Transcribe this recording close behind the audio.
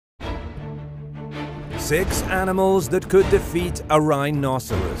6 animals that could defeat a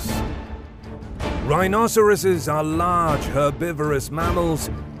rhinoceros. Rhinoceroses are large herbivorous mammals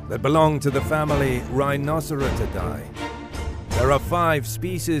that belong to the family Rhinocerotidae. There are 5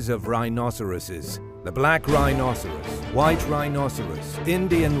 species of rhinoceroses: the black rhinoceros, white rhinoceros,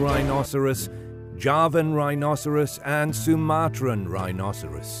 Indian rhinoceros, Javan rhinoceros, and Sumatran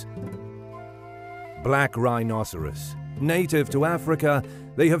rhinoceros. Black rhinoceros. Native to Africa,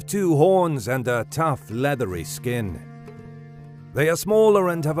 they have 2 horns and a tough, leathery skin. They are smaller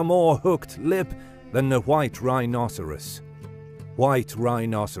and have a more hooked lip than the white rhinoceros. White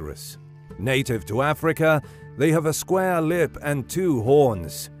rhinoceros. Native to Africa, they have a square lip and 2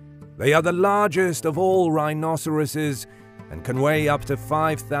 horns. They are the largest of all rhinoceroses and can weigh up to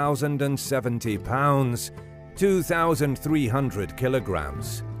 5,070 pounds, 2,300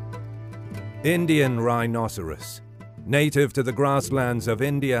 kilograms. Indian rhinoceros. Native to the grasslands of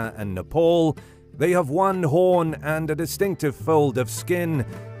India and Nepal, they have 1 horn and a distinctive fold of skin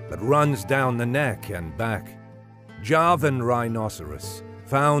that runs down the neck and back. Javan rhinoceros.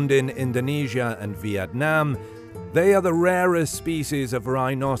 Found in Indonesia and Vietnam, they are the rarest species of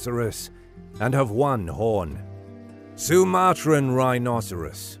rhinoceros and have 1 horn. Sumatran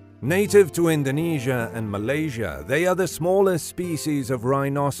rhinoceros. Native to Indonesia and Malaysia, they are the smallest species of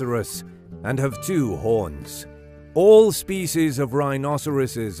rhinoceros and have 2 horns. All species of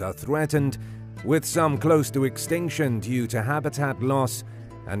rhinoceroses are threatened, with some close to extinction due to habitat loss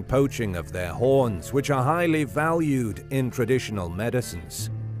and poaching of their horns, which are highly valued in traditional medicines.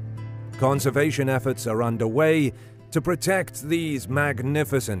 Conservation efforts are underway to protect these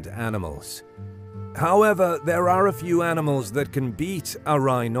magnificent animals. However, there are a few animals that can beat a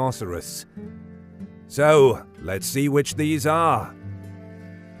rhinoceros. So, let's see which these are.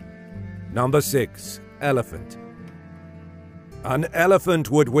 Number 6. Elephant. An elephant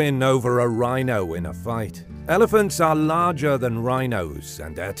would win over a rhino in a fight. Elephants are larger than rhinos,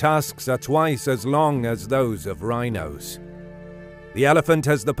 and their tusks are twice as long as those of rhinos. The elephant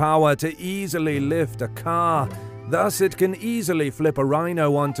has the power to easily lift a car, thus it can easily flip a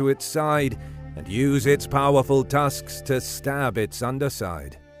rhino onto its side and use its powerful tusks to stab its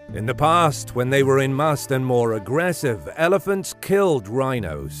underside. In the past, when they were in must and more aggressive, elephants killed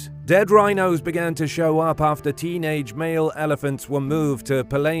rhinos. Dead rhinos began to show up after teenage male elephants were moved to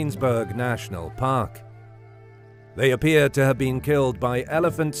Pilanesberg National Park. They appeared to have been killed by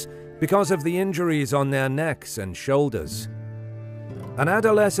elephants because of the injuries on their necks and shoulders. An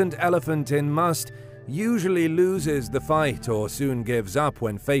adolescent elephant in must usually loses the fight or soon gives up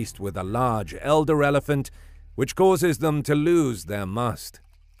when faced with a large elder elephant, which causes them to lose their must.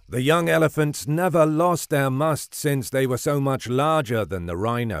 The young elephants never lost their must since they were so much larger than the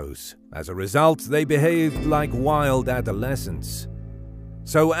rhinos. As a result, they behaved like wild adolescents.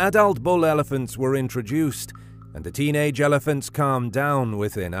 So adult bull elephants were introduced, and the teenage elephants calmed down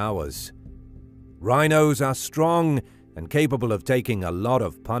within hours. Rhinos are strong and capable of taking a lot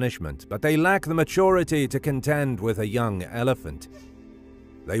of punishment, but they lack the maturity to contend with a young elephant.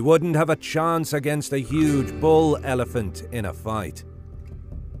 They wouldn't have a chance against a huge bull elephant in a fight.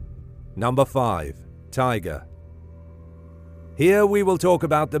 Number 5. Tiger. Here we will talk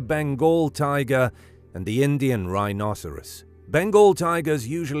about the Bengal tiger and the Indian rhinoceros. Bengal tigers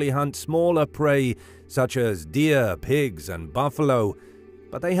usually hunt smaller prey such as deer, pigs, and buffalo,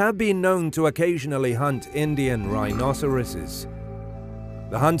 but they have been known to occasionally hunt Indian rhinoceroses.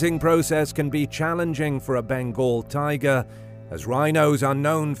 The hunting process can be challenging for a Bengal tiger, as rhinos are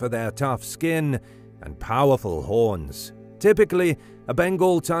known for their tough skin and powerful horns. Typically, a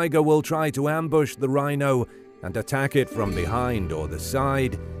Bengal tiger will try to ambush the rhino and attack it from behind or the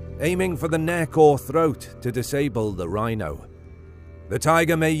side, aiming for the neck or throat to disable the rhino. The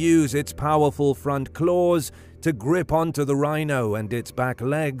tiger may use its powerful front claws to grip onto the rhino and its back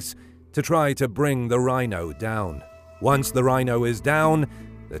legs to try to bring the rhino down. Once the rhino is down,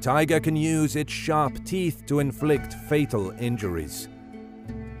 the tiger can use its sharp teeth to inflict fatal injuries.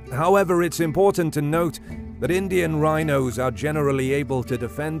 However, it's important to note that Indian rhinos are generally able to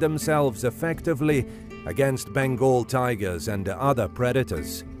defend themselves effectively against Bengal tigers and other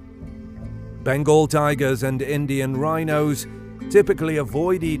predators. Bengal tigers and Indian rhinos typically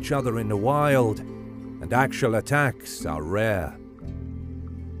avoid each other in the wild, and actual attacks are rare.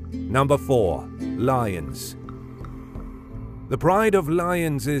 Number 4. Lions. The pride of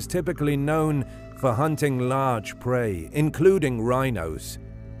lions is typically known for hunting large prey, including rhinos.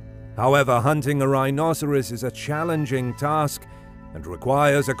 However, hunting a rhinoceros is a challenging task and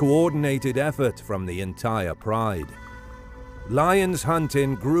requires a coordinated effort from the entire pride. Lions hunt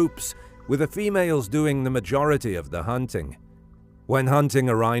in groups, with the females doing the majority of the hunting. When hunting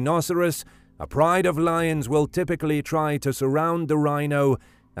a rhinoceros, A pride of lions will typically try to surround the rhino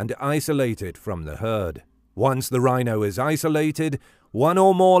and isolate it from the herd. Once the rhino is isolated, one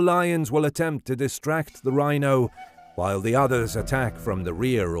or more lions will attempt to distract the rhino, while the others attack from the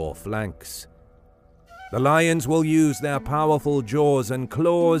rear or flanks. The lions will use their powerful jaws and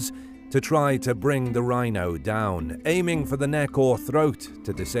claws to try to bring the rhino down, aiming for the neck or throat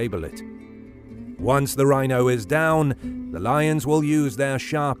to disable it. Once the rhino is down, the lions will use their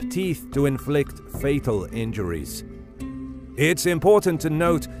sharp teeth to inflict fatal injuries. It's important to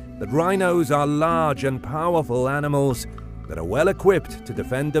note that rhinos are large and powerful animals that are well equipped to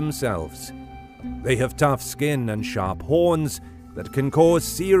defend themselves. They have tough skin and sharp horns that can cause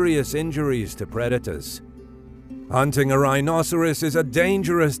serious injuries to predators. Hunting a rhinoceros is a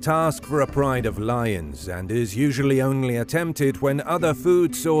dangerous task for a pride of lions and is usually only attempted when other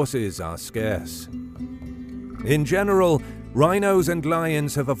food sources are scarce. In general, rhinos and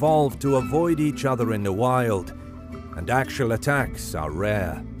lions have evolved to avoid each other in the wild, and actual attacks are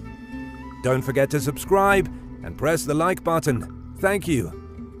rare. Don't forget to subscribe and press the like button. Thank you.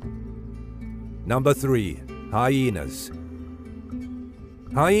 Number 3. Hyenas.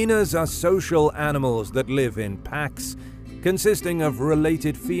 Hyenas are social animals that live in packs, consisting of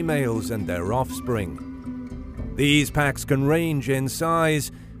related females and their offspring. These packs can range in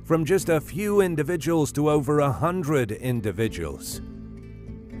size from just a few individuals to over 100 individuals.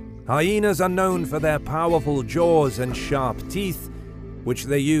 Hyenas are known for their powerful jaws and sharp teeth, which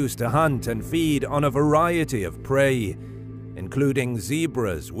they use to hunt and feed on a variety of prey, including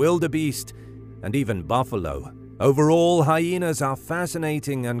zebras, wildebeest, and even buffalo. Overall, hyenas are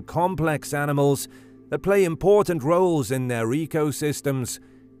fascinating and complex animals that play important roles in their ecosystems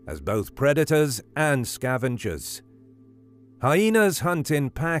as both predators and scavengers. Hyenas hunt in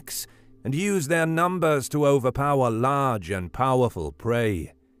packs and use their numbers to overpower large and powerful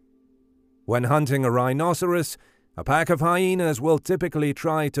prey. When hunting a rhinoceros, a pack of hyenas will typically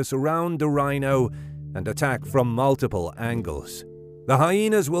try to surround the rhino and attack from multiple angles. The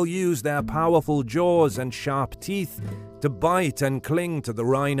hyenas will use their powerful jaws and sharp teeth to bite and cling to the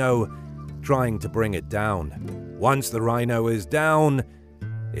rhino, trying to bring it down. Once the rhino is down,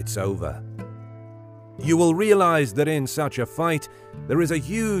 it's over. You will realize that in such a fight, there is a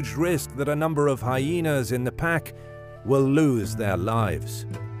huge risk that a number of hyenas in the pack will lose their lives.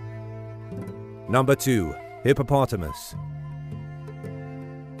 Number 2. Hippopotamus.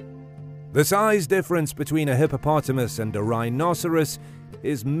 The size difference between a hippopotamus and a rhinoceros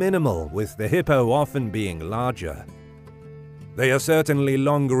is minimal, with the hippo often being larger. They are certainly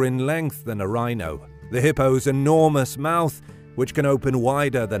longer in length than a rhino. The hippo's enormous mouth, which can open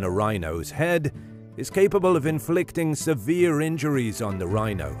wider than a rhino's head, is capable of inflicting severe injuries on the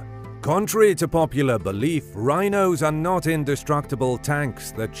rhino. Contrary to popular belief, rhinos are not indestructible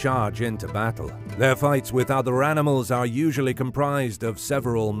tanks that charge into battle. Their fights with other animals are usually comprised of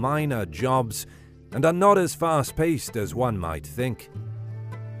several minor jobs and are not as fast-paced as one might think.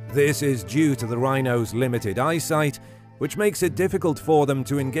 This is due to the rhino's limited eyesight, which makes it difficult for them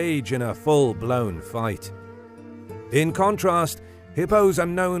to engage in a full-blown fight. In contrast, hippos are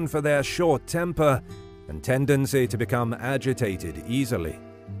known for their short temper and tendency to become agitated easily.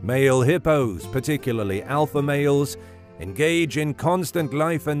 Male hippos, particularly alpha males, engage in constant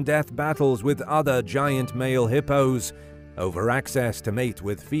life-and-death battles with other giant male hippos over access to mate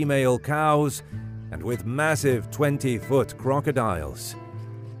with female cows and with massive 20-foot crocodiles.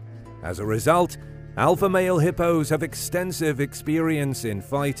 As a result, alpha male hippos have extensive experience in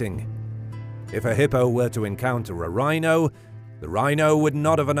fighting. If a hippo were to encounter a rhino, the rhino would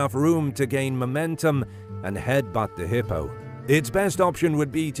not have enough room to gain momentum and headbutt the hippo. Its best option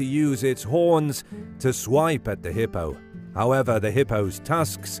would be to use its horns to swipe at the hippo. However, the hippo's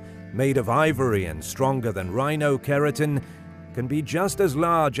tusks, made of ivory and stronger than rhino keratin, can be just as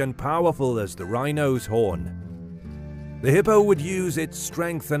large and powerful as the rhino's horn. The hippo would use its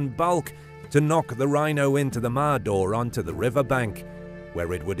strength and bulk to knock the rhino into the mud or onto the riverbank,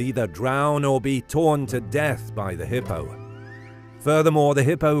 where it would either drown or be torn to death by the hippo. Furthermore, the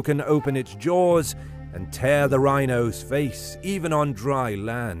hippo can open its jaws and tear the rhino's face, even on dry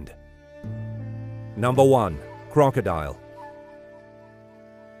land. Number 1. Crocodile.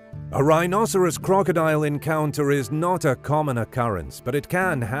 A rhinoceros crocodile encounter is not a common occurrence, but it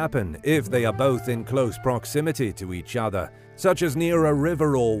can happen if they are both in close proximity to each other, such as near a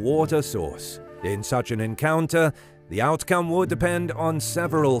river or water source. In such an encounter, the outcome would depend on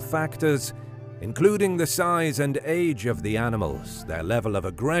several factors, including the size and age of the animals, their level of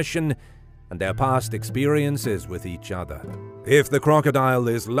aggression, and their past experiences with each other. If the crocodile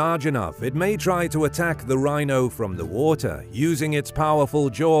is large enough, it may try to attack the rhino from the water, using its powerful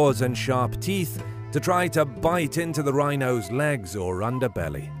jaws and sharp teeth to try to bite into the rhino's legs or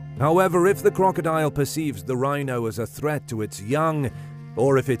underbelly. However, if the crocodile perceives the rhino as a threat to its young,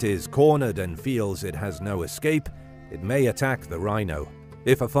 or if it is cornered and feels it has no escape, it may attack the rhino.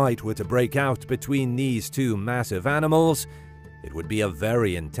 If a fight were to break out between these two massive animals, it would be a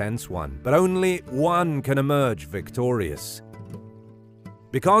very intense one, but only one can emerge victorious.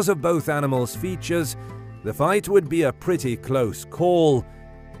 Because of both animals' features, the fight would be a pretty close call,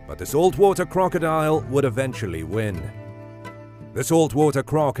 but the saltwater crocodile would eventually win. The saltwater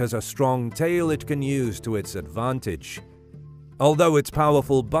croc has a strong tail it can use to its advantage. Although its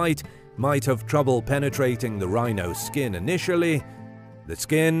powerful bite might have trouble penetrating the rhino's skin initially, the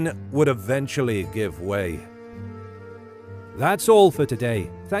skin would eventually give way. That's all for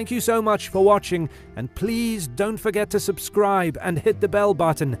today. Thank you so much for watching, and please don't forget to subscribe and hit the bell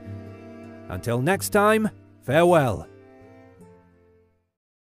button. Until next time, farewell.